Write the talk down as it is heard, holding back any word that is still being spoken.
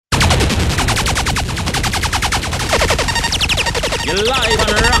Live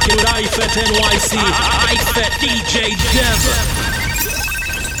and rocking with IFET NYC, IFET DJ Dev.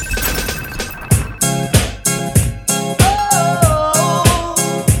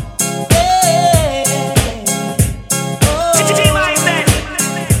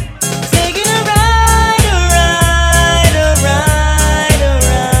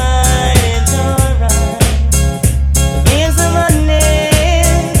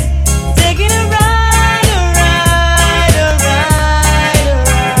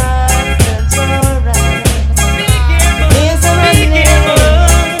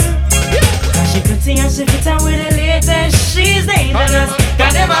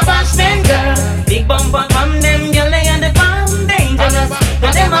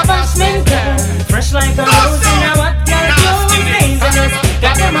 Fresh like a rose in a what girl clothes dangerous.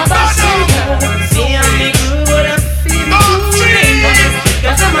 Got them a bashment girl. See how me crew would have feel me too dangerous.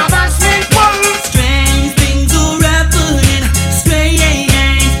 Got them a bashment girl. Strange things will happening. Strange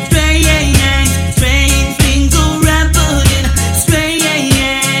things will happening.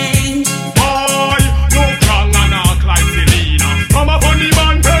 Strange. Boy, no strong and act like Selena. Come up on the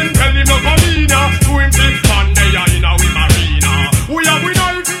man, tell him no come in. To him 6 man, they are in a we marina. We are with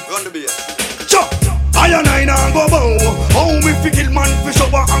Ivy. Run the beer. I and I now go bow. How me fi kill man fi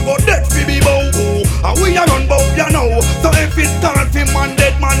shower and go dead fi be bow. And we a run bow, you know. So if it can't fi man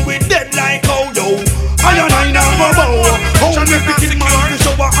dead man, we dead like how yo. I and I now go bow. How me fi kill man fi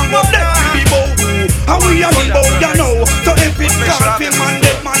shower and go dead fi be bow. And we a run bow, you know. So if it can't fi man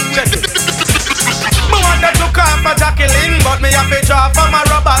dead man, check it. Me want to look out for Jacqueline, but me have to draw for my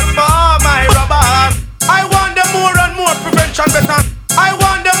robbers, for my robbers. I want the more and more prevention better. I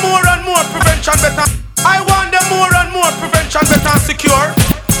want the more and more prevention better. I want the more and more prevention better secure.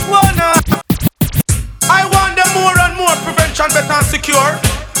 Wanna. I want the more and more prevention better secure.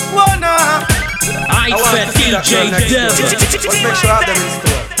 Wanna. IFET DJ Dev. Let's make sure I have them in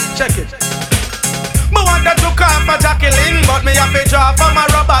store. Check it. Me want to look out for Jacqueline, but me have to draw for my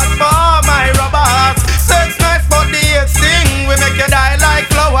robbers, for my robbers. Sex nice but the hate sting. We make you die like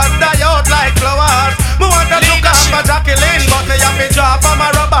flowers, die out like flowers. Me want to look out for Jacqueline, but me have to draw for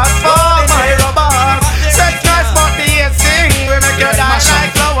my robbers, for my robbers. Sex nice but the hate sting. We make you die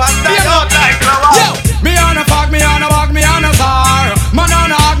like flowers, die out like flowers. Yo, me on a fuck, me on a walk, me on a star. Man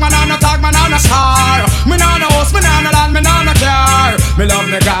on a hog, man on a talk, man on a star. Me on a house, me on a land, me on a car. Me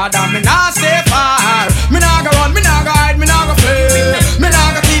love me God and me not stay far. Me not go run, me not go hide, me not go flee. Me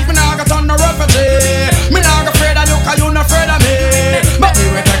not go thief, me not go turn no refugee. Me not go afraid of you, cause you not afraid of me. But me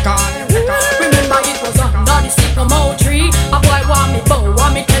will take on. Remember it was under the sycamore tree. A boy want me bow,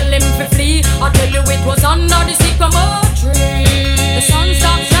 want me tell him to flee. I tell you it was under the sycamore tree. The sun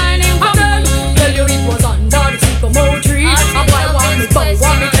stopped shining for them. Tell you it was under the sycamore tree. A boy want me bow,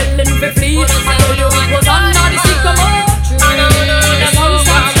 want me tell him to flee. I tell you it was under the sycamore tree. The sun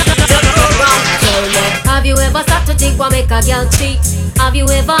stopped shining. Have you ever stopped to think what make a girl cheat? Have you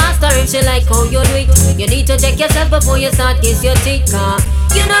ever asked her if she like how you do it? You need to check yourself before you start kiss your teeth.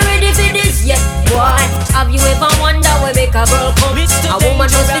 You're not ready for this yet, boy. Have you ever wondered where make a girl come? A woman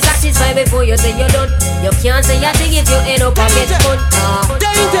must be satisfied before you say you're done. You can't say a thing if you end up and get fun.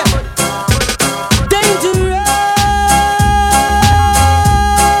 Dangerous.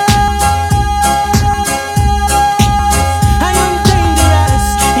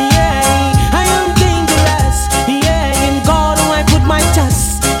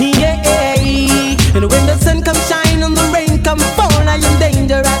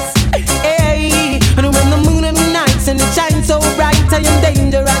 I am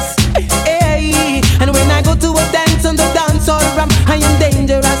dangerous, hey. And when I go to a dance on the dance hall ramp, I am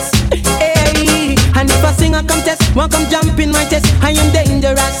dangerous, hey. And if I sing a contest, one come jump in my chest, I am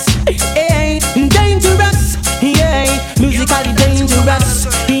dangerous, hey. Dangerous, yeah. Musically dangerous,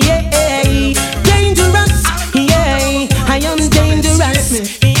 yeah. Dangerous, yeah. I am dangerous,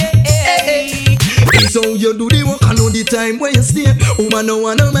 yeah. So you do the work, I know the time where you stay. Woman no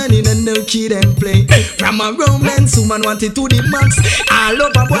want no man in and no kid and play. From a romance, woman want it to the max. I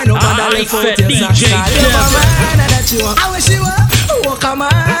love a boy, no bother left out your socks. I love a man that you want. I wish you were. Walk a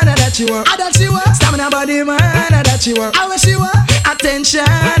man that you want. I that you want. Stamina body man that you want. I wish you were. Attention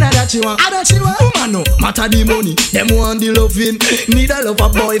that you want. I that you want. Woman no matter the money, them want the loving. Need a lover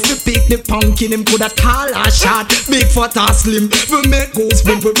boy if you pick the pumpkin. Him coulda tall or short, big fat or slim. We make goals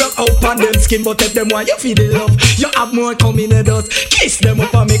when we rock out on them skin, but if them want you feel the love, you have more coming in us. Kiss them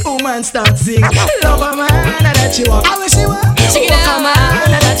up and make woman start sing. Love a man that you want. I wish you were. Walk a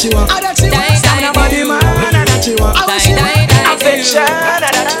man that you want. I that you want. Stamina body man that you want. I wish you were. Affection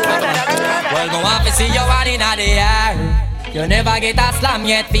that you want. Well, go off and see you out in the air. You never get a slam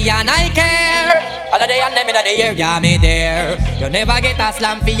yet, for and I care. And of the and them in the air, yeah me there. You never get a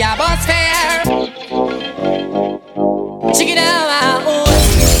slam for your bus fare. Check it out,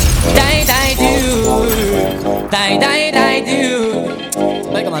 die die do, die die die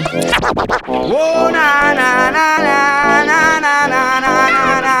do. Like come on. Oh na na na na na na na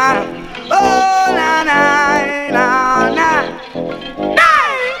na na. Oh na na na na.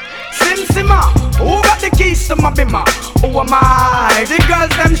 Sim Simma, who got the keys to my bimmer? Who am I? The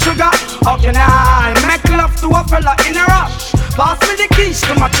girls them sugar. How can I make love to a fella in a rush? Pass me the keys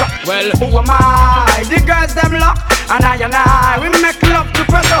to my truck. Well, who am I? The girls them lock. And I, we make love to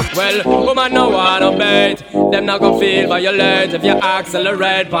press up. Well, woman no wanna bait. Them not gon' feel violate. If you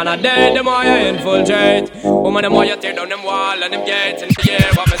accelerate, pan a day, the more you infiltrate. Woman, the more you tear down them wall and them gates. In the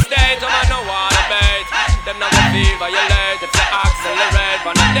air, what mistake, woman no wanna bait. Them not gon' feel violate. If you accelerate,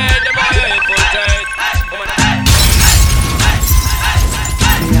 pan a day, the more you infiltrate. Woman, I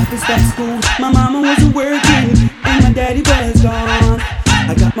had to stop school, my mama wasn't working, and my daddy was gone.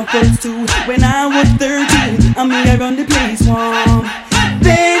 I got my first two when I was 13. I mean I run the place warm.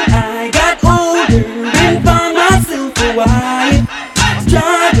 Then I got older and found myself a wife,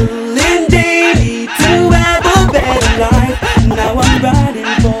 struggling daily to have a better life. Now I'm riding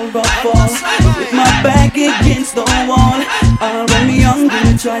for a fall with my back against the wall. When me young,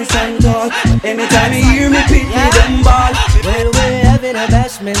 gonna try some talk, but anytime you hear me pity them ball. Well, we're having a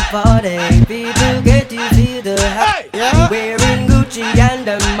bashment party. People get to feel the hype. Wearing Gucci and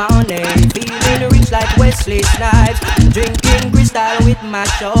the money, feeling rich like Wesley Snipes. Drinking crystal with my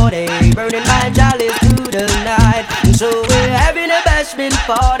shorty, burning my jollies through the night. So we're having a bashment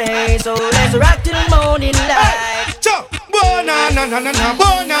party. So let's rock till the morning light. Bona na na na na,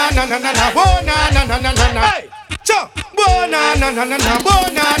 bona na na na na, bona na na na na na. Hey, chop. Bona na na na na,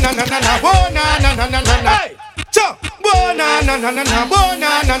 bona na na na na, bona na na na na. Hey, chop. Bona na na na na,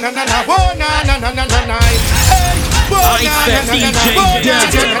 bona na na na na, bona na na na na. Hey, bona na na na na, bona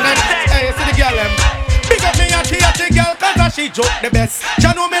na na na. Hey, see the girl them. Big up me and the girl 'cause she joke the best.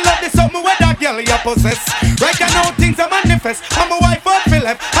 You know me love the something where that girl you possess. Right now things are manifest. I'm a wife out for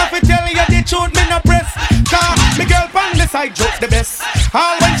left. I fi tell you the truth, me no press. 'Cause me girl from the side joke the best.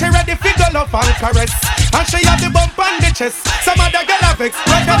 All when she ready fi go love and caress, and she have the bump on the chest. Some other girl have vex.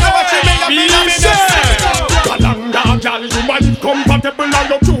 Right now she me love me Galanga girl, you might compatible and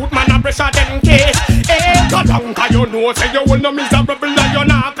your truth man a pressure them case. Eh, Galanga you know say you will no miserable and you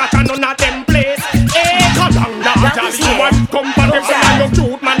not catch none of them place. Kalanga, you want compatible and your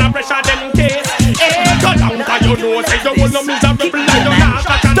truth, man, a pressure them case. Kalanga, you know, say you want no miserable and you're not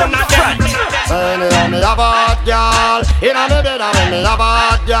catch none of them. Me a bad girl, inna me bed when me a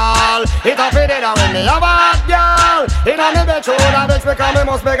bad girl. It a fit it when me a bad girl. Inna me bed, show that bitch because me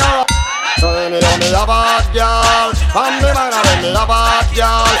must be girl. So me a bad girl, from me mind when me a bad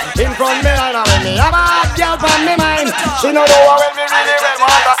girl. In front me line when me a bad girl, from me mind. She know when me really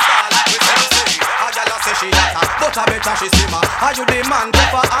want that. Say she hotter, but I better she simmer. Are you the man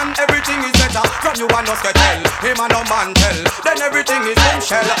tougher and everything is better? From you and us get tell, him and no man tell. Then everything is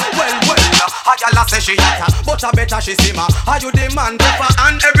bombshell. Well, I say she hotter, but I better she simmer. Are you the man tougher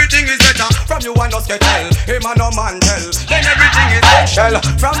and everything is better? From you and us get tell, him and no man tell. Then everything is bombshell.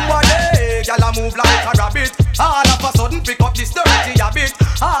 From one day, y'all move like a rabbit. All of a sudden pick up this dirty habit.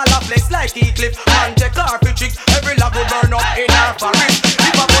 All a flex like E-clip, man take her for chicks. Every love will burn up in her fabric.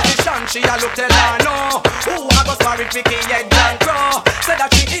 If a position, she a look tell her no. Ooh, I go sorry for Vicky head and crow. Said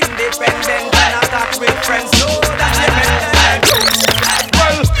that she independent and attack with friends. No, that's independent.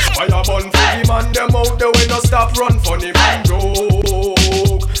 Well, I am on for the man, them out there we no stop run funny man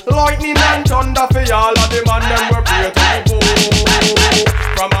joke. Lightning and thunder for all of the man, them were pray to the book.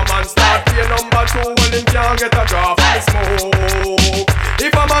 From a man start pay number 2, well him can't get a draw from the smoke.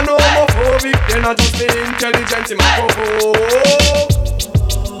 If a man homophobic, then I just be intelligent in my provoke.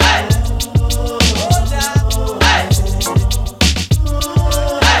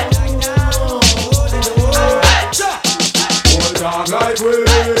 Dog like we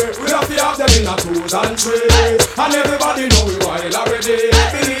have to have them in a 2s and 3s. And everybody know we wild already.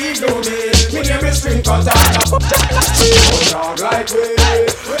 Believe me, me name is String Cutter. Dog like we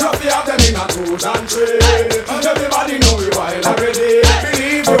have to have them in a 2s and 3s. And everybody know we wild already.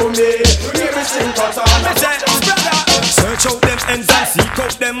 Believe me, me name is String Cutter. Search out them ends and seek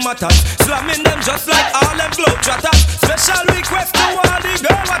out them matters. Slamming them just like all them globetrotters. Special request to all the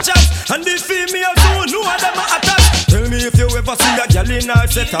girl watchers and the females who know them are attached. Tell me if you ever see a girl in her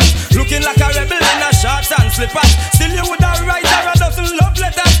setup, looking like a rebel in her shorts and slippers. Still you would have write her a dozen love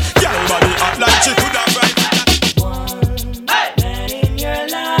letters. Girl body hot like she could have write. One man in your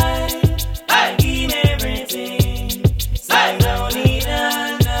life, I give everything, so I don't need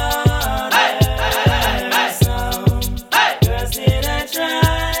another.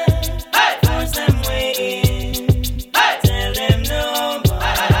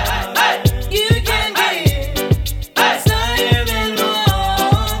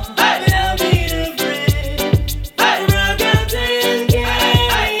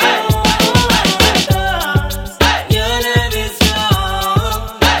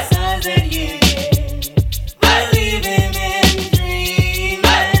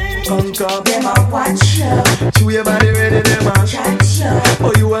 conquer. Them a watch you. Chew your body ready, them a chat you.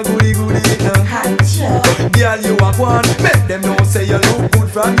 Oh, you a goody goody, hot you. Girl, you a one. Make them know say you look good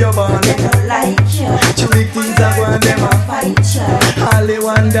from your bond. They don't like you. Chewy things are going, them a fight you. all they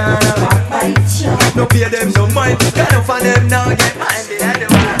want down. Backbite you. No pay them no mind. Kind of for them now get mind the other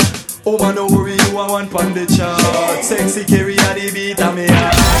one. Oh man, no worry, you a one pon the chart. Sexy carry a the beat of me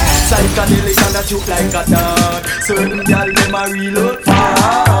heart. Psychedelic and a choke like a dart. Certain girl them a reload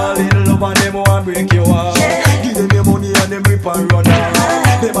far. Little love and them want break your heart. Give them your money and them rip and run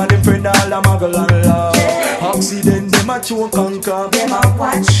out. Them and them friend all a muggle and laugh. Accident them a choke conquer. Them a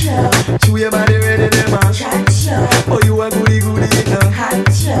watch you. Chew your body ready, them a chat you. Oh, you a goody goody hot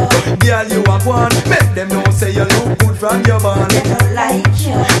you. Girl, you a one. Make them know say you look good from your bond. They don't like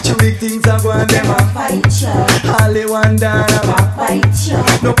you. Chewy things are going, them a fight you. all they want down. Backbite you.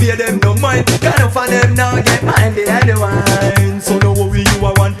 No pay them no mind. Kind of for them now get mind the other wine. So no worry, you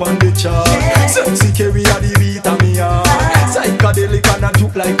a one pon the chart. Sexy carry a the beat of me heart. Psychedelic and a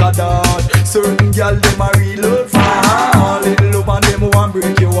juke like a dart. Certain girl them a reload far. Little love and them want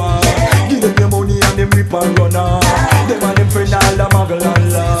break your heart. Give them your money and them rip and run off. Them and them friend all a muggle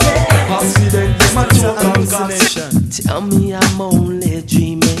and laugh. Accident them a joke and connection. Tell me I'm only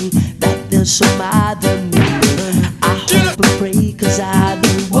dreaming that there's some other meaning. I hope and pray 'cause I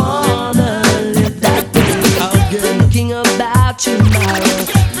don't wanna live that way. Thinking about tomorrow,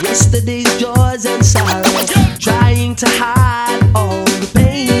 yesterday's joys and sorrow, trying to hide all the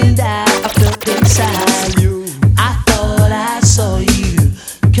pain that I felt inside. I thought I saw you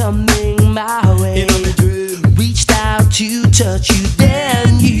coming my way. Reached out to touch you,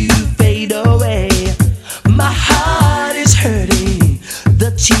 then you fade away. My heart is hurting,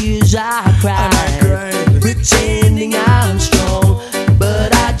 the tears I cry, pretending I'm strong,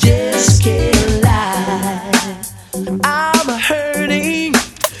 but I just can't lie. I'm hurting.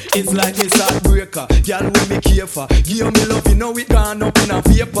 It's like a heartbreaker. Girl, when me careful, give me love, you know it gone up in a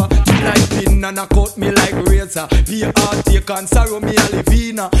vapor. You like pin and a cut me like razor. Be a heart take and sorrow me a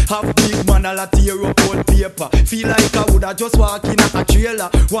livina. Have big man a tear up old paper. Feel like I woulda just walk in a trailer.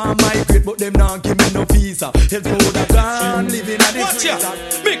 Want migrate but them not give me no visa. Help me woulda gone living at this. Watch ya,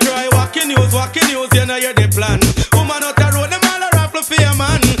 me cry walking news, you know you're the plan. Woman out the road, them all a raffle for your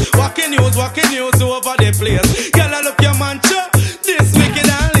man. Walking news over the place. Girl, I look your man, sure. This wicked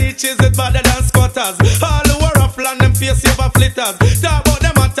and leeches is better than squatters. All who are rough land, them face over flitters. Talk about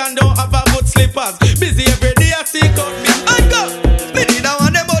them at and don't have a good slippers. Busy every day, I seek out me. I go. Me need a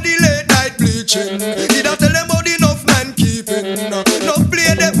one them body late night bleaching. Need a tell them body enough man keeping. No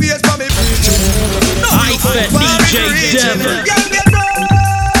play them face for me preaching. I said DJ Devil. Young get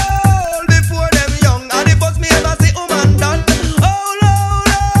old before them young. And the first me ever see woman done.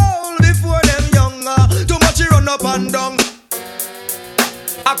 Old before them young. Too much he run up and down.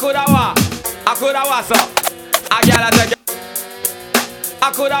 I coulda wa so. I gotta take it.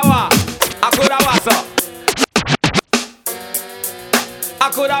 I coulda wa so. I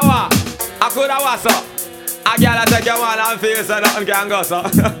coulda wa so. I gotta take your one and feel so nothing can go so.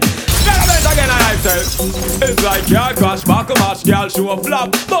 Again, I say it's like your crush, back a match, girl, show a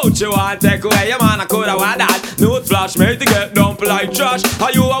flop. But you want take away your man, I coulda want that. Note flash, made to get dumped like trash.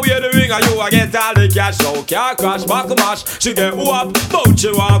 Are you a wear the ring, are you a get all the cash? So car crash, back a match, she get whoop. But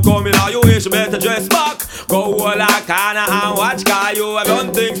you want come in, are you wish you better dress back? Go all like Anna and watch car. You have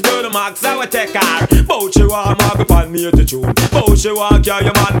done things to the max, I will take car. But you want mark upon me to tune. But you want carry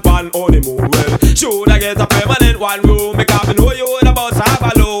your man pan honeymoon. Well, should I get a permanent one room? Because I know you would about to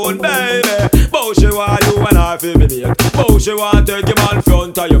have alone, baby. But she want you and I feel me mate. But she want take your man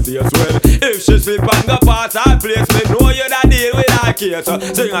front of your face. Well, if she slip and go past her place, me know you that deal with her case.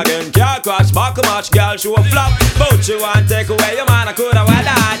 Sing again, car crash, back a match, girl, show a flop. But she want take away your man, I coulda wear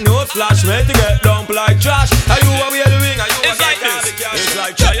that. No splash, made to get dumped like trash. Are you a wear the ring, are you a get the cash? It's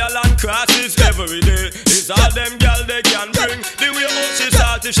like trial and crashes every day. It's all them girl they can bring. The way how she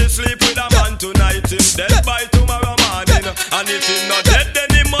start if she sleep with a man tonight, him dead by tomorrow morning. And if him not dead, then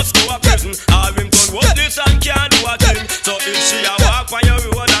he must go to prison. Have him done what this and can't do a thing. So if she a walk on your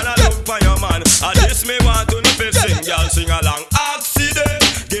road and a look for your man, and this me want to know if sing, girl sing along. Accident,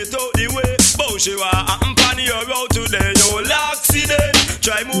 get out the way. Bow she want happen on your road today. You'll accident,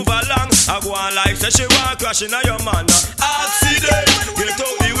 try move along. I go on like say she want crashing on your man. Accident, get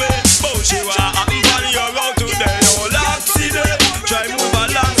out the way. Bow she want happen on your road today. You'll accident, try move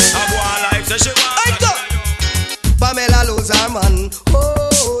along. I go on like say she want crashing on your man. Pamela lose her man.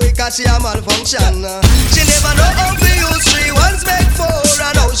 Cause she a malfunction. She never know how to use 3 ones make 4.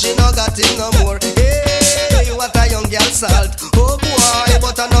 And now she no got it no more. Hey, what a young girl salt. Oh boy,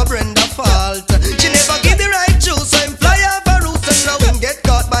 but I no Brenda fault. She never give the right juice, so him fly off a roost and now him get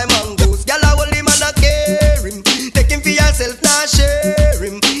caught by monkeys.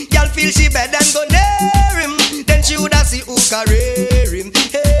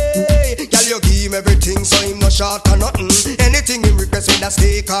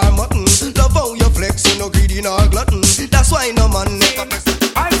 steak or mutton. Love how you flex, you no greedy nor glutton. That's why no man never press.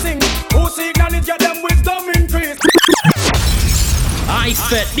 I sing, who signal it, get them wisdom increase. I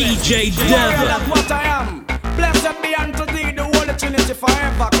Fat DJ Devil. That's what I am. Blessed be unto thee, the Holy Trinity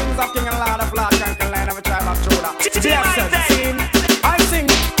forever. Kings of King and Lord of Lord, and Lion of a tribe of Judah. Blessed sing, I sing,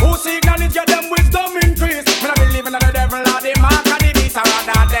 who signal it, get them wisdom increase. When I believe in the devil or the mark of the beast, I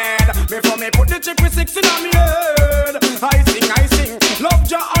rather dead. Before me put the chip with 6 in my head. I sing, love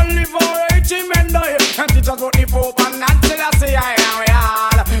Jah and live for 80 men die. And teach us about the Pope and not till I say I am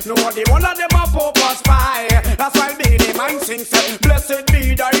real. No, the one of them a Pope or spy. That's why me the man sing, say, blessed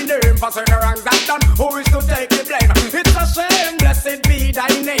be thy name. For certain wrongs that done, who is to take the blame? It's a shame, blessed be thy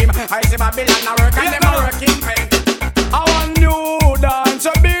name. I see Babylon a work and them a working pain. I want new dance,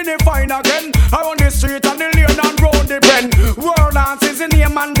 a beanie fine again. I on the street and the lane and round the pen. World dance is the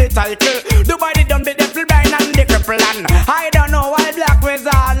name and the title. Dubai the dumb, the devil blind and the cripple. And I don't know why black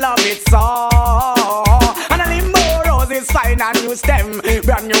wizard love it so. And a limbo roses fine and use them.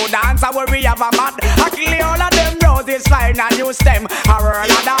 Brand new dance, I worry have a mad. I kill all of them roses fine and use them. A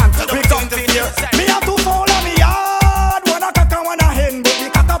world of dance, we come to you. Me have to follow me hard. One a cock and one a hen, but the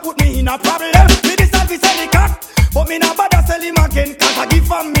cock put me in a problem. Me decide to sell the cock, but me not bother sell him again. Cause I give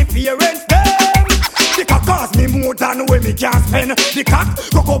from me parents them. The cock cost me more than when me can spend. The cock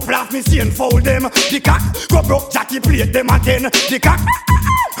go blast me see and fold them. The cock go broke Jackie plate them again. The cock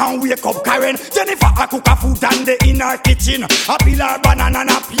and wake up Karen. Jennifer a cook a food and they in her kitchen. A peel her banana and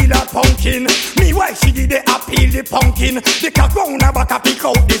a peel her pumpkin. Me why she did a peel the pumpkin. The cock round her back a pick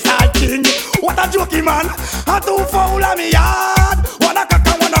out the salting. What a jokey man, a two foul of me yard. One a cock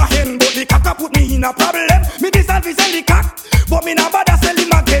and one a hen, but the cock a put me in a problem. Me decide to sell the cock, but me not bother sell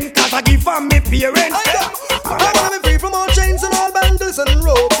him again. Cause I give from me parents. I wanna be free from all chains and all bangles and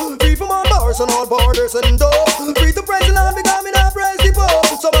ropes. Free from all bars and all borders and doors. Free to praise the Lord because me not praise the Pope.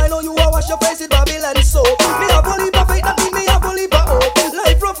 So I know you a wash your face with Babylon soap. Me have a leap of faith, that mean me have a leap of hope.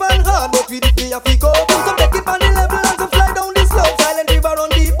 Life rough and hard, but with it me have to cope. Some take it on the level and some fly down the slope. Silent river run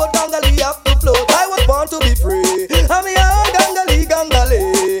deep, but Gangali have to float. I was born to be free. I'm a Gangali, Gangali.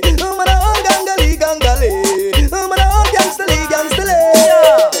 I'm a Gangali, Gangali. I'm a gangsta lee, gangsta lee.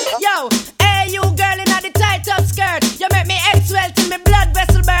 Yo, hey you girl in the tight up skirt. You make me swell till me blood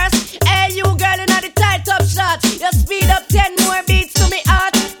vessel burst. Hey you girl in the tight up shorts. You speed up 10 more beats to me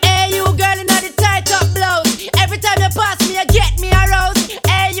heart. Hey you girl in the tight up blouse. Every time you pass me, you get me aroused.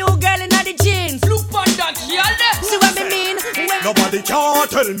 Hey you girl in the jeans. Look on that girl. See what me mean? Nobody can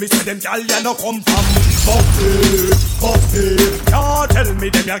tell me say them gal ya no come from Buffy, Buffy. Can't tell me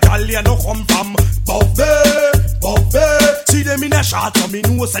them ya gal ya no come from Buffy, Buffy. See them in a shot so me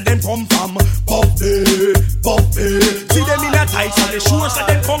know say them come from Buffy, Buffy. See them in a tight so they sure say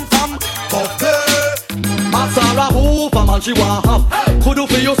them come from Buffy. Masala Superman she want have. Could you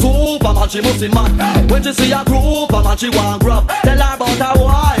feel your Superman she must be mad. When she see a Superman she want grab. Tell her about her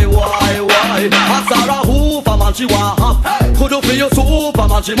why. Masala Superman she want have. Could you feel your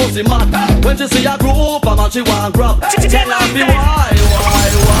Superman she must be mad. When she see a Superman she want grab. Tell her be why.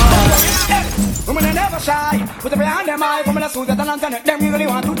 Women are never shy, with the behind them eye. Women are suited and antenna, them really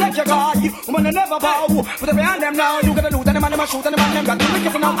want to take your guy. Women are never bow, with the behind them now. You gotta loot and them and them a shoot and them and them got the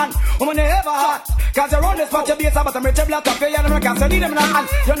wicked in our hand. Women are never hot, cause you're on the spot, your base but I'm rich, your black coffee and them can't study them in the hand.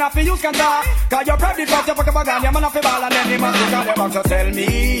 You're not for use can talk, cause you're probably fast, you're fucking bag you're man off your ball and then they must look at them out. So tell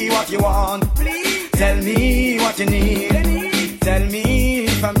me what you want, please. Tell me what you need. Tell me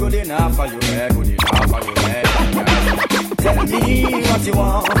if I'm good enough for you, good enough for you, Tell me what you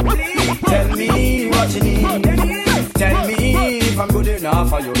want, tell me what you need. Tell me if I'm good enough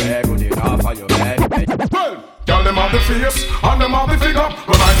for you, good enough for you, Tell them of the face and them of the figure.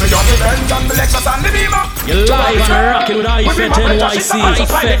 Remind me of the Benz and the Lexus and the Beamer. You're live and rocking with I-Fat NYC,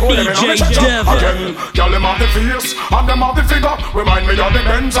 I-Fat DJ Devil. Tell them of the face and them of the figure. Remind me of the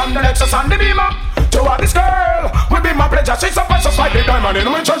Benz and the Lexus and the Beamer. To all this girl will be my pleasure. She's a precious like the diamond in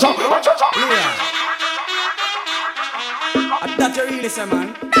my treasure. That's your really say,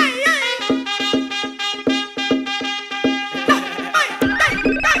 man.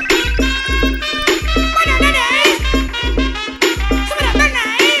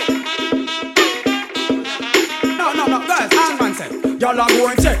 No, guys, all man said. Y'all are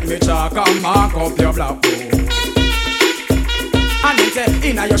going to take me chalk and mark up your black book. And then say,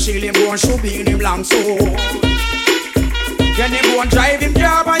 inna your shield him go and should be in him long so. Then him go and drive him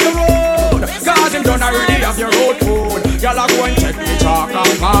car on your road. Cause him done already have your road food. Y'all are going to take me chalk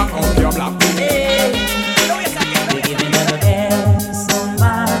and mark up your black book. We're giving her the best, un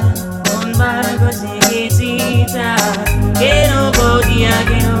mal cosita. Que no podía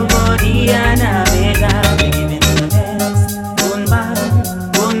navegar. We're giving her the best, un mal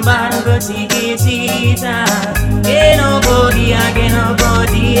algo chiquitita, que no podía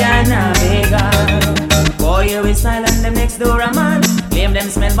navegar. Boy, you is silent, them next door a man. Claim them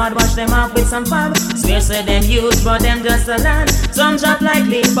smell bad, wash them off with some fab. Swear say them huge, but them just a land. Some drop like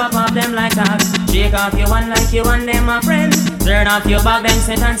leaf, pop off them like axe. Shake off your one like you and them a friend. Turn off your back, them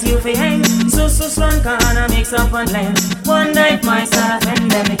sentence you fi hang. So run corner, mix up one lane. One night myself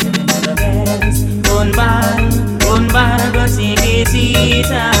and them make you the best. Un bar, go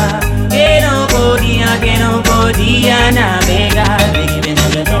chiquitita. Que no podía navegar. They give me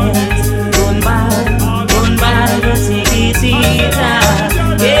the best. Un bar, go chiquitita.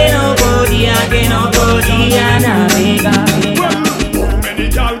 Que no podía navegar. Many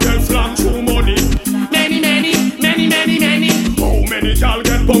gal get slammed through money. Many. How many gal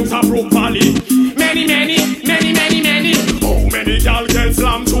get bounced up broke valley? Many. How many gal get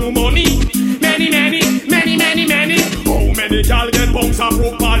slammed through money? Many. How many gal get bounced up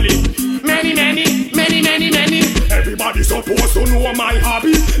broke valley? Many. Everybody supposed to know my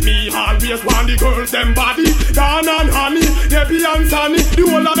hobby. Me always want the girls them body. Dan and honey, Debbie and Sunny. The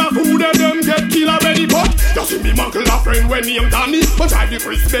whole of the food and them get killed already. But you see me muckle a friend when named Danny. But I the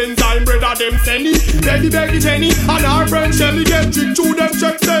Chris Benz and brother them Senny. Beggy Jenny and our friend Shelly get tricked through them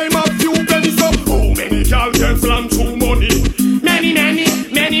checks them a few pennies. So how many gal get slammed through money? Many. How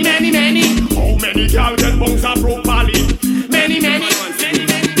many gal get bounced up broke valley? Many.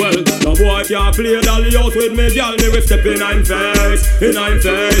 Well, no boy can't play dolly house with me, girl. Me will step in face.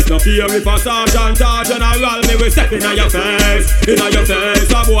 No fear if a sergeant or general, me will step in your face.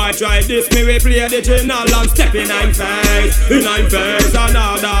 A boy try this, me will play the general and step in face. And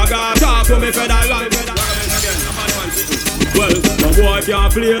now dog talk to me federal. Well, no boy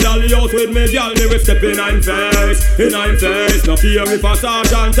can't play dolly house with me, girl. Me will step in face. No fear if a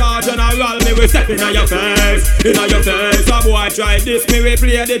sergeant or general, me will step in your face. A boy try this, me will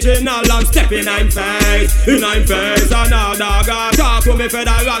play the general and step in face. And now dog talk to me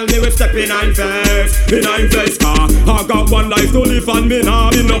federal, me will step in face. I got one life to live and me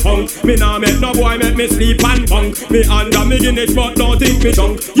nah be no punk. Me nah make no boy make me sleep and bunk. Me under me Guinness but don't think me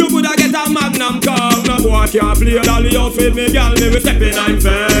drunk. You coulda get a magnum cup. No boy can't play dolly house with me, girl. Me will step in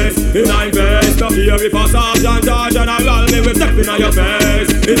face. No fear if a sergeant or general, me will step in your face.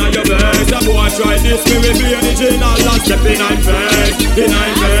 A boy try this, me will play the general and step in face.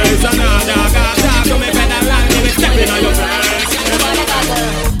 And now dog talk to me federal, me will step in your face.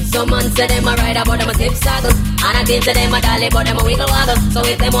 Some man say them a rider, but them a tip saddle. And I feel to them a dolly, but them a wiggle waggle. So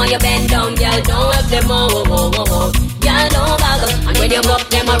if them want you bend down, girl, don't have them whoa. Girl, don't boggle. And when you buck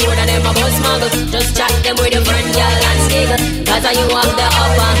them a road and them a bus smuggle, just chat them with your friend, girl, and sniggle. Cause you have the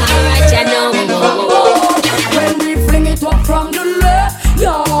upper hand, right, you know. When we fling it up from the left,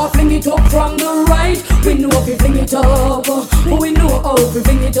 yeah, fling it up from the right. We know if we fling it up, we know how we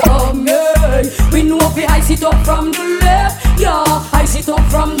fling it up, yeah. We know if we ice it up from the left, yeah, ice it up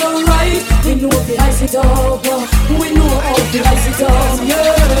from the right. We know if we ice it up, we know how we ice it up,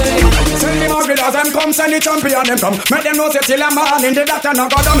 yeah. Send the Margaret them come, send the champion them come. Make them know say till a man in the doctor now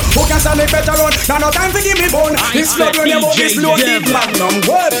got them. Who can send me better run? Now no time to give me bone. This blood when you move, this blood deep magnum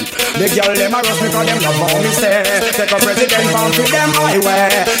word. The girl them a rush me 'cause them love how me stay. Take a president bound to them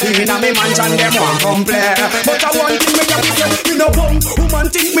highway. Even a me mansion them want come play. But I want thing me got to say, you know bum. Woman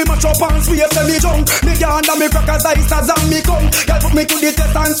think me match up and swear say me junk. Me can't me crackers ice as on me come. Girl put me to the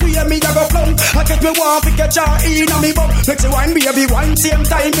test and swear me a go flunk. I get me one pick a jar in a me bum. Make you wine baby wine same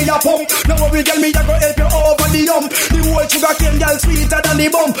time me a pump. Now we tell me I go help you over the hump. The whole sugar cane girl sweeter than the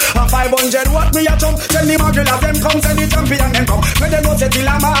bump. A 500 what me a jump. Tell the Margaret them come, send the champion them come. When they know say till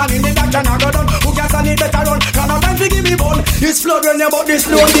a man in the doctor now go done. Who can stand it better run? Can no time to give me bone. This flood when you about this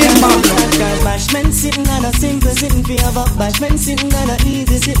flow this man. Bashman sitting and a simple sitting for your buck. Bashman sitting and a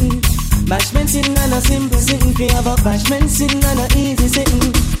easy sitting. Bashman sitting and a simple sitting for your buck. Bashman sitting and a easy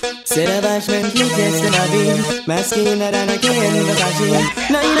sitting. Say the bashman look less than a bean. Masculine than a cane but a sheen.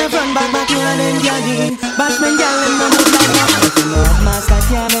 Now in the front back in and then gagging. Bashman girl and no look like that. Nothing off master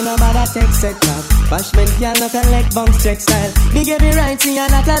can't be no matter take set top. Bashman can't not collect bounce check style. Big every right see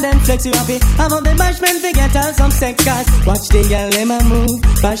and not a them flex you happy. Have on the bashman forget all some sex cars. Watch the girl them a move.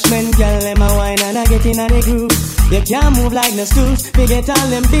 Bashman girl them a wine and a get in a the groove. You can't move like no stools. Forget all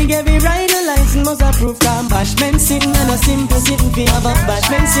them big every rider license must approve. Come bashman sitting and a simple sitting for your buck.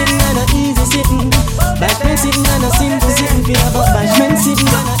 Bashman sitting and a easy sitting. Bashman sitting and a simple sitting for your buck. Bashman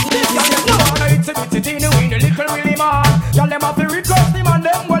sitting and a easy sitting. No it's a little Willy man. Y'all them up to request him and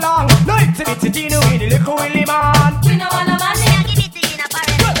them go long. No it's a little Willy man. We know all about me and give it to you in a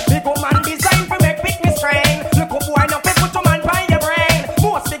parade. Big woman design for make pick me strain. Look up boy no put your man by your brain.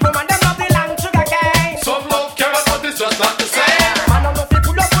 Most big woman them love the long sugar cane. Some love carrot but it's just not the same. Man no fi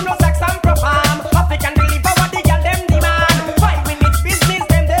pull up on no sex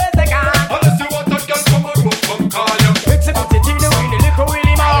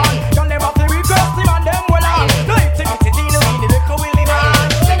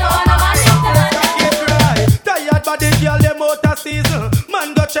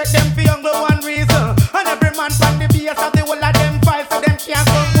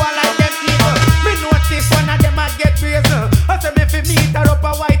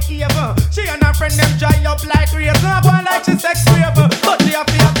friend them dry up like race. No boy like she sex wave, but you have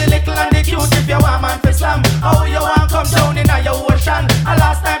to have the little and the cute if you want man for slam. How you want come down in your ocean? And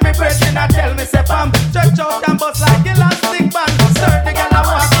last time me virgin I tell me say pam, stretch out and bust like elastic band. Start the girl I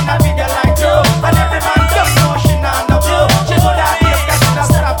walk in a video like you, and every man just know she not love you. She go that face 'cause she just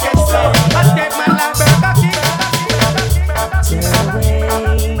stop get slow. And take my like Burger King. Turn away,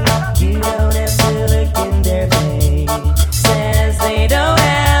 you don't have to look in their face. Says they don't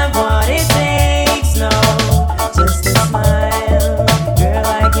have what it takes, no, just a smile. Girl,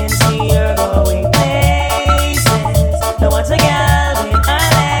 I can see you're going places. No one's a gal with a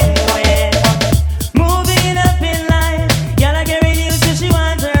language. Moving up in life, y'all are getting used to she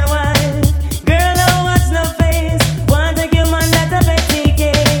wants her wife. Girl, no what's no face, want to give man that a petty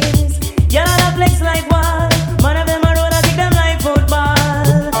case. Y'all are a flex like what? Man of them are road, I kick them like football.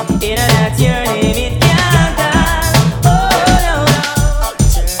 You know that's your name, it can't die. Oh no, no.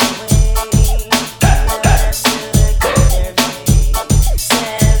 Turn away,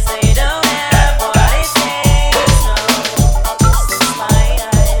 says they don't have what it takes, no, just a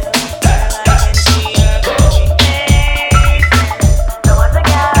smile. Girl, I can see you're going places. No one's a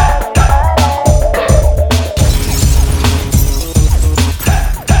gal.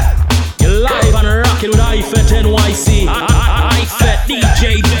 You're live and rocking with IFET NYC. IFET DJ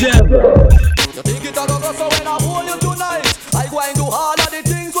Devil. You think it a go so when I hold you tonight, I go and do all of the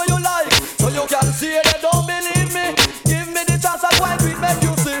things where you like, so you can see they don't believe me. Give me the chance, I go and do it, make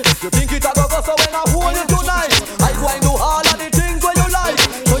you see. You think it a go so when I hold you tonight, I go and do all of the things where you like,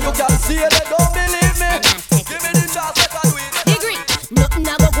 so you can see they don't believe me. Give me the chance, I can do it. Degree, nothing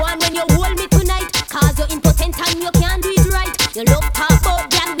a go on when you hold me tonight, 'cause you're impotent and you can't do it right. You love talk about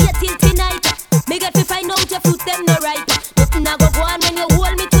gang, wait till tonight. Me get to find out your fruit them no right. Nothing a go on when you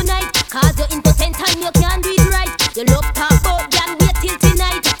hold me tonight, 'cause you're impotent and you can't do it right. You love talk about gang, wait till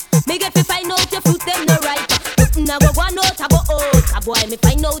tonight. Me get to find out your fruit them no right. Nothing a go on out a go out. A boy me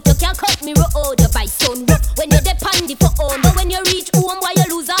find out you can't cut me road. You buy son rough when you depend the phone, but when you reach home, why you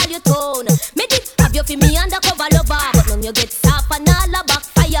lose all your tone? Me did have you for me undercover lover, but now you get soft and all a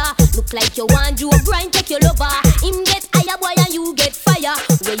backfire. Look like you want you grind take your lover. Him get higher boy and you get fire.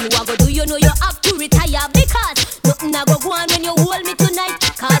 Where you a go do you know you have to retire, because nothing a go on when you hold me tonight,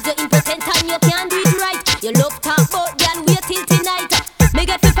 'cause you're impotent and you can't do it right. You love talk about girl wait till tonight. Me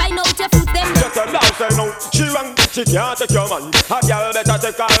get to find out your fruit them. Just a dance and out. She rang, she can't take your man. A girl better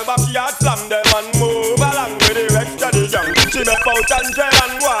take her backyard, slam them and move along with the rest of the gang. She make out and tell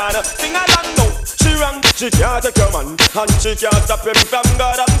and go on. Sing along now. She rang, she can't take your man, and she can't stop him from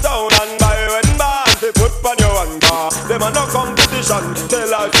Gotham town. And by when band, they put on your hand car. Them a no competition.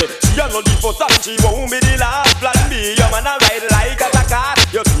 Tell her say she a no live for and she won't be the last. Plan B, your man a ride like a car.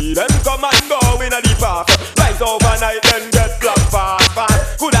 You see them come and go in a the park. Rise overnight, then get black fast.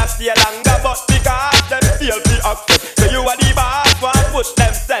 Could have stay longer, but because them feel the upset. So you are the boss, one push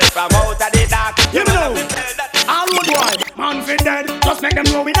themselves from out of the dark. You know, all road boy, man fi dead. Just make them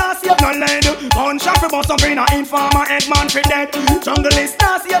know we not save no lead. Gunshot fi bust up in a informer head, man fi dead. Jungle is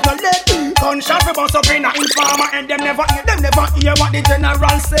not save no lead. Gunshot fi bust up in a informer head. Them never hear what the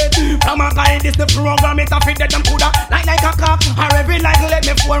general said. From a guy, this the program, it a fi dead. Them coulda like a cock, or every like let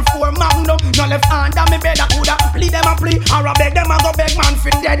me 4-4 magnum. No left hand on me bed, I coulda plead them a plea, or a beg them a go beg, man fi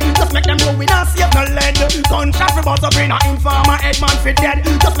dead. Just make them know we not save no lead. Gunshot fi bust up in a informer head, man fi dead.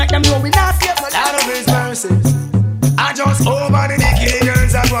 Just make them know we not save no lead. Out of His mercy, I just over the killing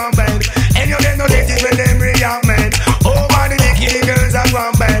girls at one bed. And you them no get it when them react, man. Over the killing girls at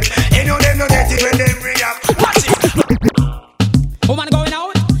one bed. And you them no get it when them react. Watch it. Woman going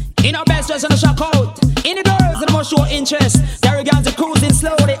out in her best dress and a shock out. In the girls that must show interest. There guns are cruising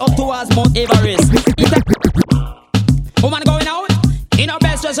slowly up towards Mount Everest. Woman going out in her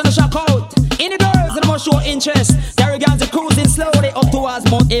best dress and a shock out. In the girls that must show interest. There guns are cruising slowly up towards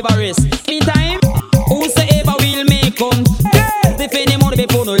Mount Everest. Meantime, whosoever will make come, girls defend the money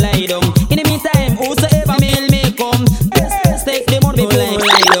before no lie down. In the meantime, whosoever will make come, girls take the money before no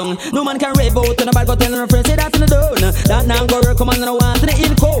lie down. No man can rave out and a bad go tell her friends say that in the done. That now go work, come on, no one to the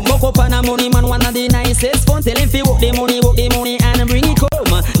income. Buck up on a money man, one of the nicest fun. Tell him fi work the money and bring it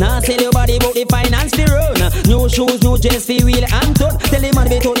home. Now sell your body, but the finance fi run. New shoes, new dress fi wheel and turn. Tell him man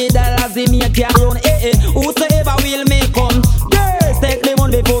be $20, they make ya run. Whosoever will make come, girls take the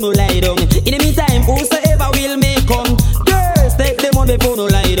money before no lie down. In the meantime, whosoever will make come, girls take the money before no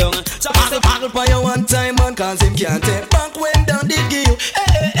lie down. Haggle for you one time, man, 'cause him can't take back when down did give you.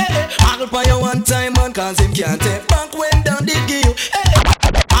 Haggle for you one time, man, 'cause him can't take back when down did give you.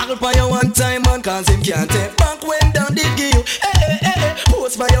 Haggle for you one time, man, 'cause him can't take back when down did give you.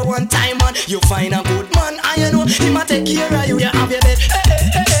 Post for you one time, man, you find a good man, and you know him a take care of you. You have your bed,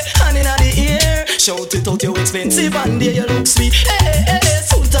 hand inna the ear. shout it out, you expensive and there you look sweet. Hey, hey, hey,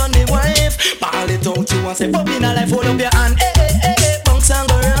 Sultan the wife. Ball it out, you want say pop in a life, hold up your hand. Hey, hey, hey, hey, bounce and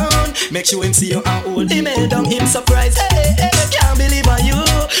go round. Make sure him see you and hold him head down, him surprise. Hey, hey, hey, can't believe on you.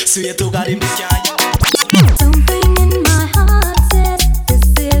 Swear to God him can't. Something in my heart said this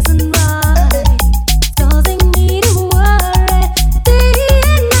isn't right, causing me to worry day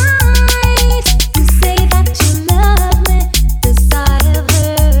and night. You say that you love me, this I have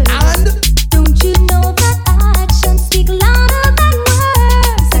heard. And don't you know that actions speak louder than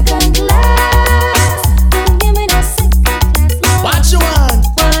words? Second class, don't give me no second class love. What you want?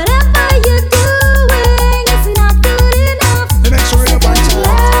 Whatever you're doing is not good enough. Make sure you watch out.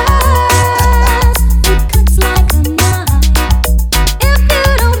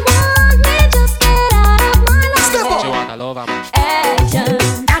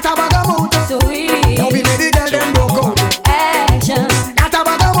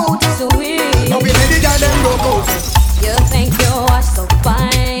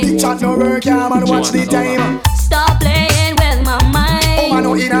 No work, yeah, man, watch the time. Stop playing with my mind. Oh, man,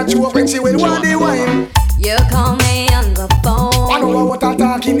 no, in a joke when she will want the wine. You call me on the phone. I know what a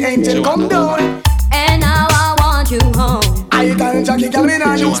talking angel come down. And now I want you home. I tell Jackie, girl, me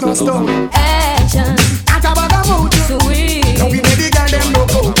not use no stone. Action. At a bag of mood. Sweet. Now we made the girl them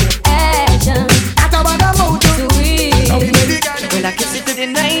look out. Action. At a bag of mood. Sweet. Now we made the girl them. Well, I kiss it to the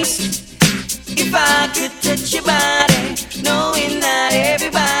nice. If I could touch your body, knowing that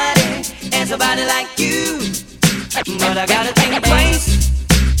everybody has a body like you, but I gotta think twice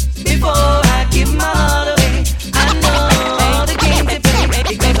before I give my heart away. I know all the games they play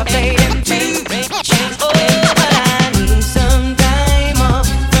because I play them too. Oh, but I need some time off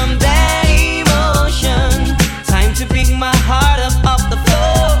from that emotion. Time to pick my heart up off the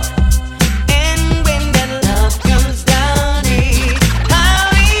floor. And when that love comes down,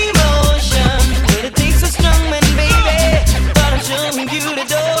 our emotion, but it takes a strong man, baby. But I'm showing you the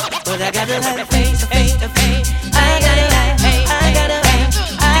door. But I gotta have face to face to face. I gotta like, I gotta like,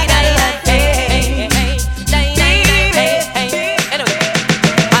 I gotta like, hey, anyway,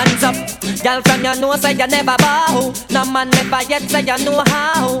 hands up, girl from your nose say you never bow. No man never yet say you know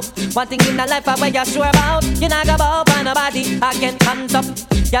how. One thing in the life where you're sure about, you not go bow for nobody. Again, hands up,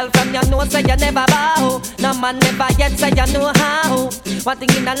 girl from your nose say you never bow. No man never yet say you know how. One thing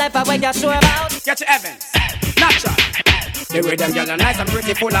in the life where you're sure about. Get your Evans, natural. The way them girls are nice and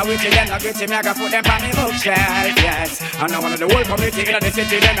pretty, full of witty, them not gritty, me I go put them on me bookshelf, yes. And now one of the whole community in the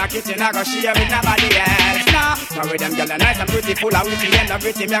city, them not kitchen, I go share with nobody else, no. The way them girls are nice and pretty, full of witty, them not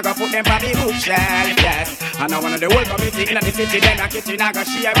gritty, me I go put them on me bookshelf, yes. And now one of the whole community in the city, them not kitchen, I go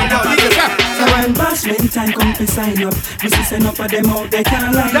share with nobody else. So when bashment time come to sign up, we see send up for them out, they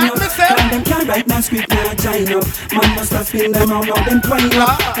can't line up. And them can't write no script, now join up. Man must have spin them out, now them twine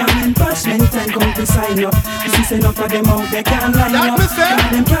up. And when bashment time come to sign up, we see send up for them out, they can't line up.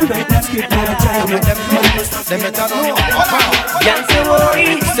 And them can't write no script, now join up. Man must have spin them out. Y'all say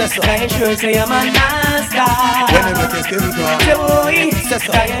worry, I sure say I'm a nice guy. When they make you skin cry. Say worry,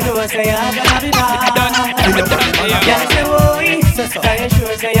 I know say I'm gonna be bad. Y'all say worry, I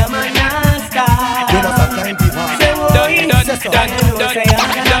sure say I'm a nice guy. You must have time to pass. Say worry, I know say I'm gonna be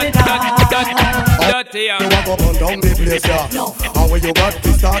bad. You want to burn down the place, yeah. And when you got to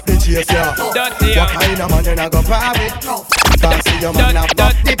start the chase, yeah. What kind of man you not go private? Can't see your man have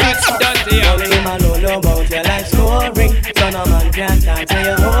got the bitch. Only him alone know about your life story. So no man can talk to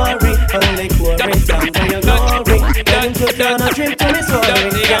your worry. Only quarry song to your glory. Let him took on a trip to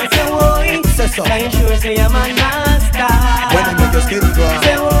Missouri. Can't say worry, I sure say I'm a master. When they make your skin cry.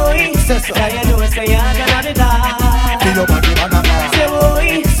 Say worry, I know say I'm gonna be bad. Feel your body man a man. Say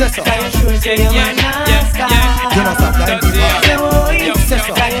worry, I sure say I'm a master. You must have time to pass. Say worry,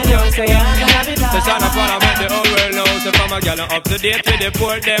 I know say I'm gonna be bad. The son of Parliament, the whole world knows. If I'm a gal up to date, we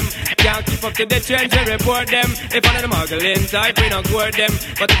deport them. Can't keep up to the trends, we report them. If I'm the muggling type, we don't court them.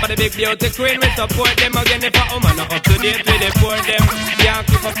 But if I'm the big beauty queen, we support them. Again, if I'm not up to date, we deport them. Can't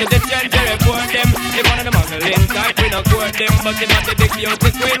keep up to the trends, we report them. If I'm the muggling type, we don't court them. But if I'm the big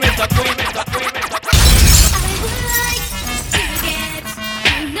beauty queen, we support them.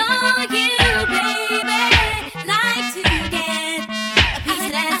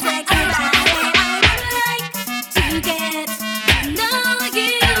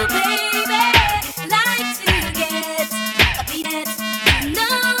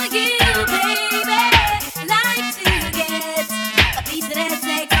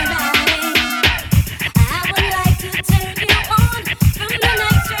 Turn you on from the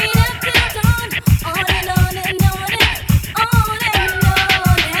night straight up to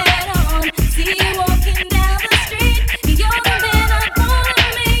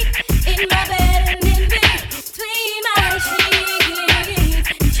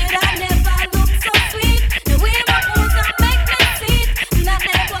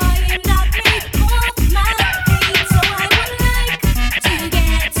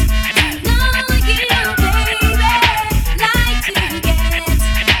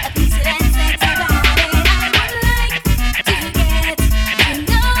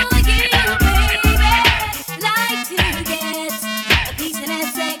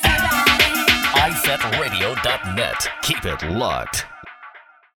locked